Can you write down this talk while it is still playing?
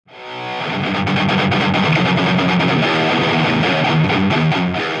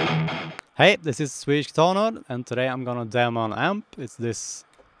Hey, this is Swedish Guitar Nerd, and today I'm gonna demo an amp. It's this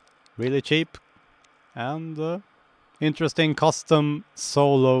really cheap and interesting Kustom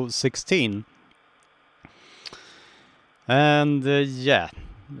Solo 16. And yeah,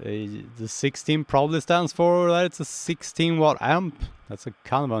 the 16 probably stands for that it's a 16 watt amp. That's a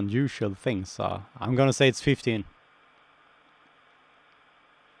kind of unusual thing, so I'm gonna say it's 15.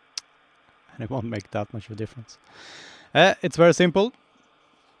 And it won't make that much of a difference. It's very simple.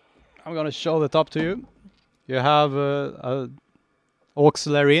 I'm gonna show the top to you. You have a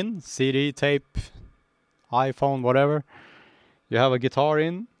auxiliary in, CD, tape, iPhone, whatever. You have a guitar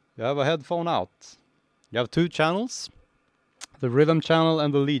in, you have a headphone out. You have two channels, the rhythm channel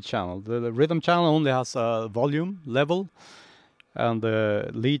and the lead channel. The rhythm channel only has a volume level, and the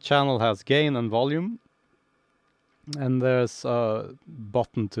lead channel has gain and volume. And there's a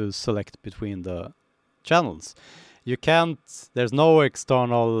button to select between the channels. You can't, there's no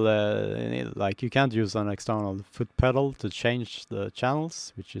external, like you can't use an external foot pedal to change the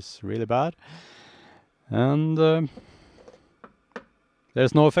channels, which is really bad. And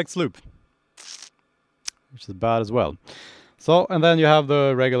there's no effects loop, which is bad as well. So, and then you have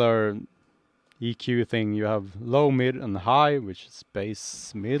the regular EQ thing. You have low, mid, and high, which is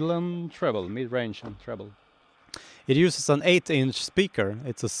bass, middle, and treble, mid-range and treble. It uses an 8-inch speaker.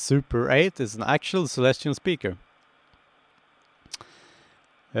 It's a Super 8. It's an actual Celestion speaker.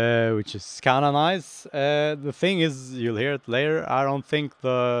 Which is kind of nice. The thing is, you'll hear it later, I don't think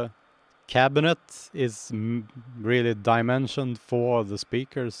the cabinet is really dimensioned for the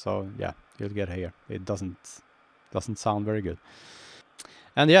speakers, so yeah, you'll get here. It doesn't sound very good.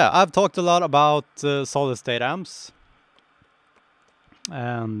 And yeah, I've talked a lot about solid state amps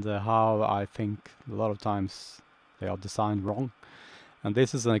and how I think a lot of times they are designed wrong. And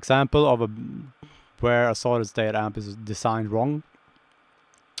this is an example of where a solid state amp is designed wrong.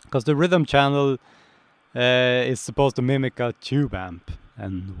 Because the rhythm channel is supposed to mimic a tube amp.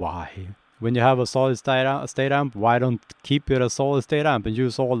 And why? When you have a solid state amp, why don't keep it a solid state amp and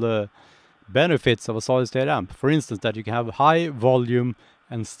use all the benefits of a solid state amp? For instance, that you can have high volume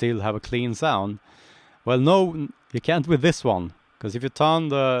and still have a clean sound. Well, no, you can't with this one. Because if you turn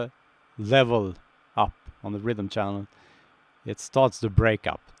the level up on the rhythm channel, it starts to break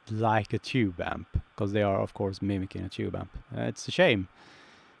up like a tube amp. Because they are, of course, mimicking a tube amp. It's a shame.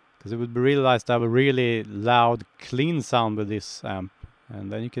 Because it would be really nice to have a really loud, clean sound with this amp.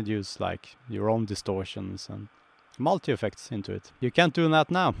 And then you can use like your own distortions and multi-effects into it. You can't do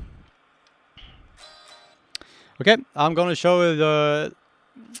that now. Okay, I'm gonna show you the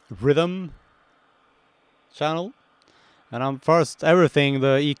rhythm channel. And first, everything,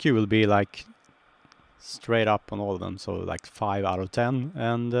 the EQ will be like straight up on all of them. So like 5 out of 10.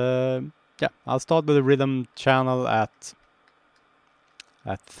 And yeah, I'll start with the rhythm channel at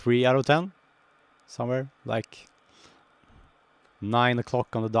 3 out of 10, somewhere like 9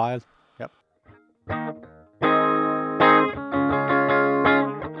 o'clock on the dial. Yep.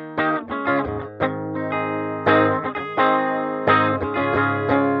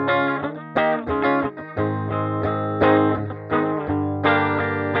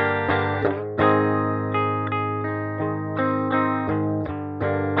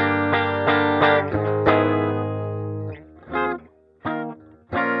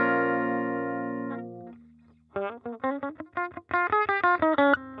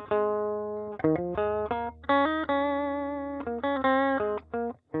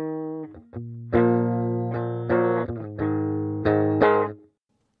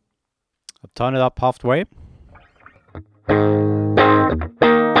 Turn it up halfway.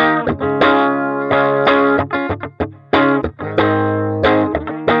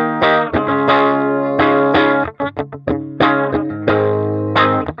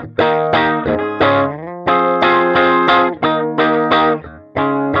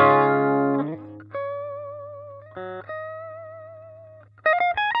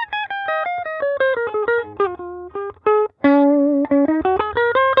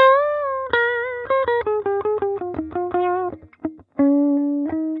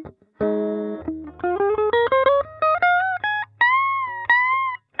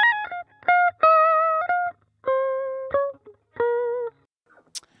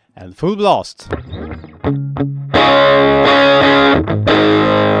 And full blast.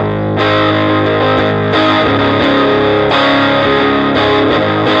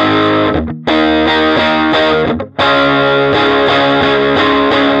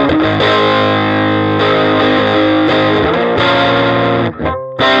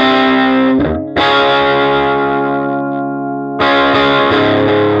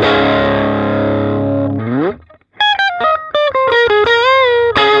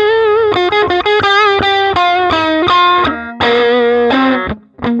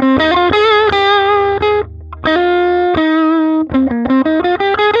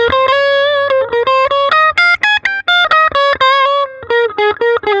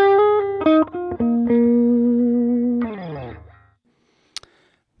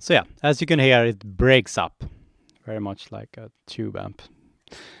 So yeah, as you can hear, it breaks up very much like a tube amp.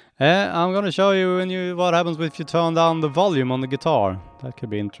 I'm gonna show you what happens if you turn down the volume on the guitar. That could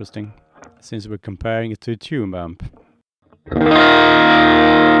be interesting, since we're comparing it to a tube amp.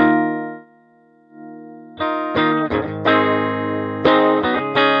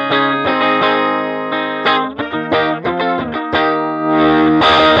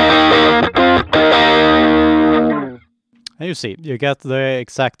 And you see, you get the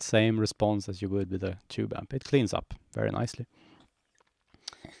exact same response as you would with a tube amp. It cleans up very nicely.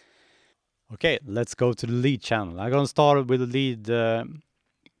 Okay, let's go to the lead channel. I'm gonna start with the lead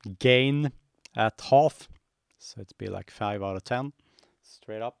gain at half. So it'd be like 5 out of 10,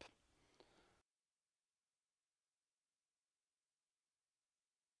 straight up.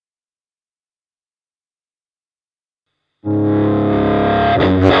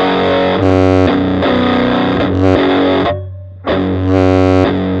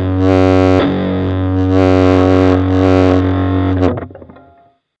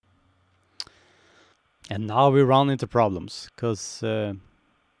 And now we run into problems, because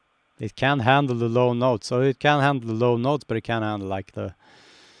it can't handle the low notes. So it can handle the low notes, but it can't handle like the...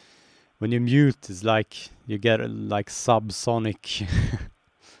 When you mute, it's like you get like subsonic,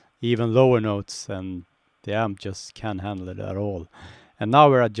 even lower notes, and the amp just can't handle it at all. And now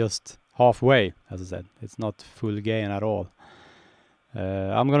we're at just halfway, as I said. It's not full gain at all.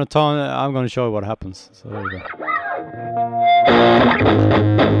 I'm gonna show you what happens. So there we go.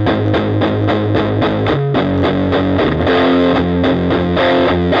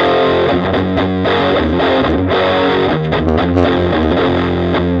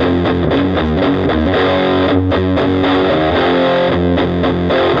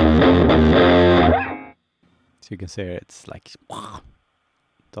 You can see it's like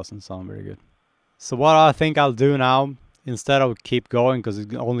doesn't sound very good. So what I think I'll do now, instead of keep going because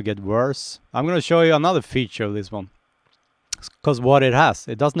it only get worse, I'm gonna show you another feature of this one. Because what it has,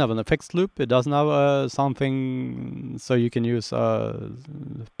 it doesn't have an effects loop, it doesn't have something so you can use a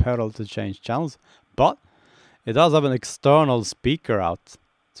pedal to change channels, but it does have an external speaker out.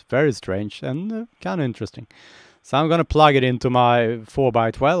 It's very strange and kind of interesting. So I'm gonna plug it into my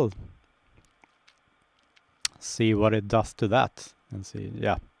 4x12. See what it does to that, and see,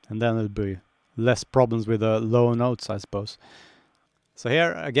 yeah, and then it'll be less problems with the low notes, I suppose. So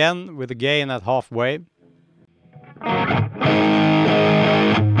here again with the gain at halfway.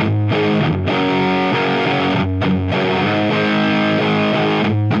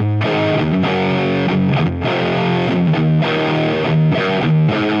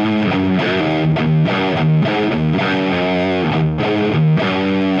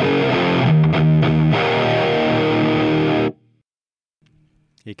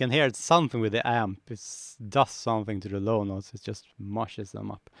 You can hear it's something with the amp. It does something to the low notes. It just mushes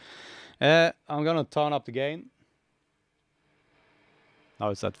them up. I'm gonna turn up the gain. Now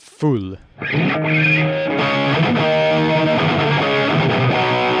it's at full.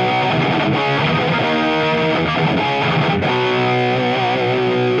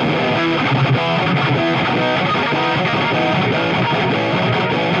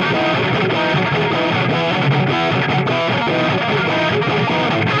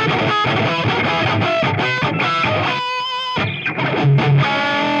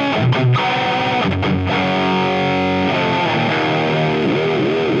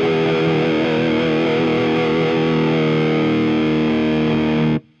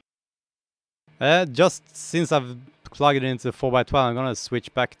 Just since I've plugged it into 4x12, I'm gonna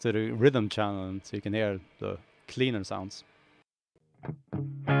switch back to the rhythm channel and so you can hear the cleaner sounds.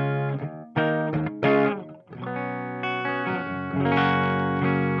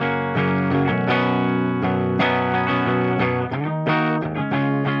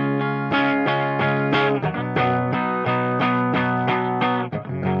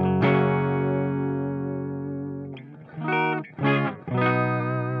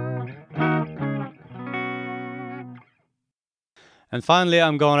 And finally,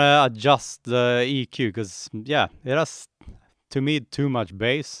 I'm gonna adjust the EQ because, yeah, it has, to me, too much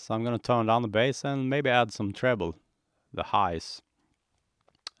bass. So I'm gonna turn down the bass and maybe add some treble, the highs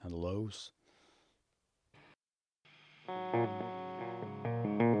and lows.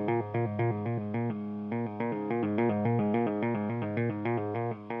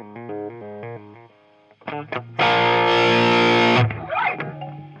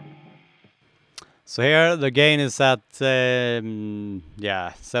 So here the gain is at,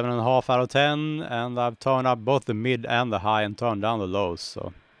 yeah, 7.5 out of 10, and I've turned up both the mid and the high and turned down the lows.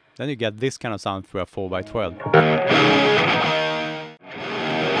 So then you get this kind of sound through a 4x12.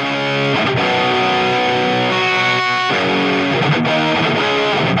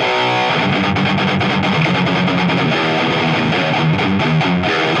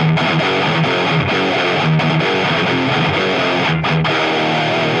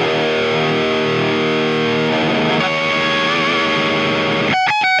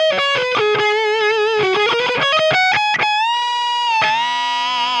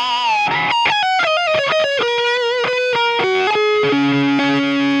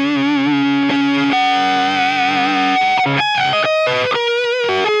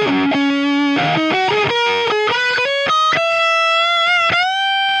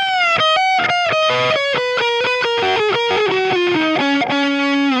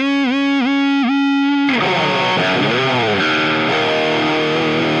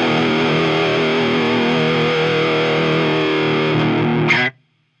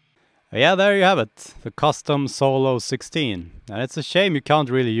 Yeah, there you have it, the Kustom Solo 16. And it's a shame you can't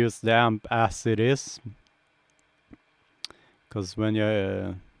really use the amp as it is, because when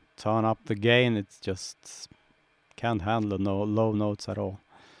you turn up the gain, it's just can't handle no low notes at all.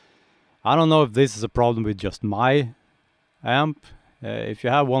 I don't know if this is a problem with just my amp. If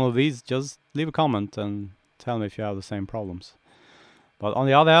you have one of these, just leave a comment and tell me if you have the same problems. But on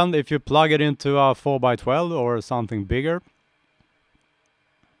the other hand, if you plug it into a 4x12 or something bigger,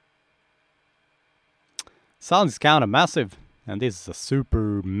 sounds kind of massive. And this is a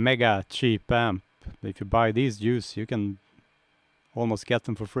super mega cheap amp. If you buy these used, you can almost get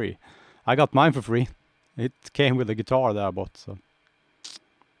them for free. I got mine for free. It came with the guitar that I bought, so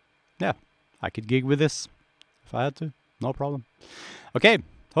yeah, I could gig with this if I had to, no problem. Okay,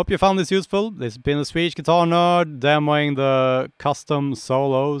 hope you found this useful. This has been the Swedish Guitar Nerd demoing the Kustom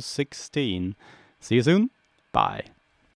Solo 16. See you soon. Bye.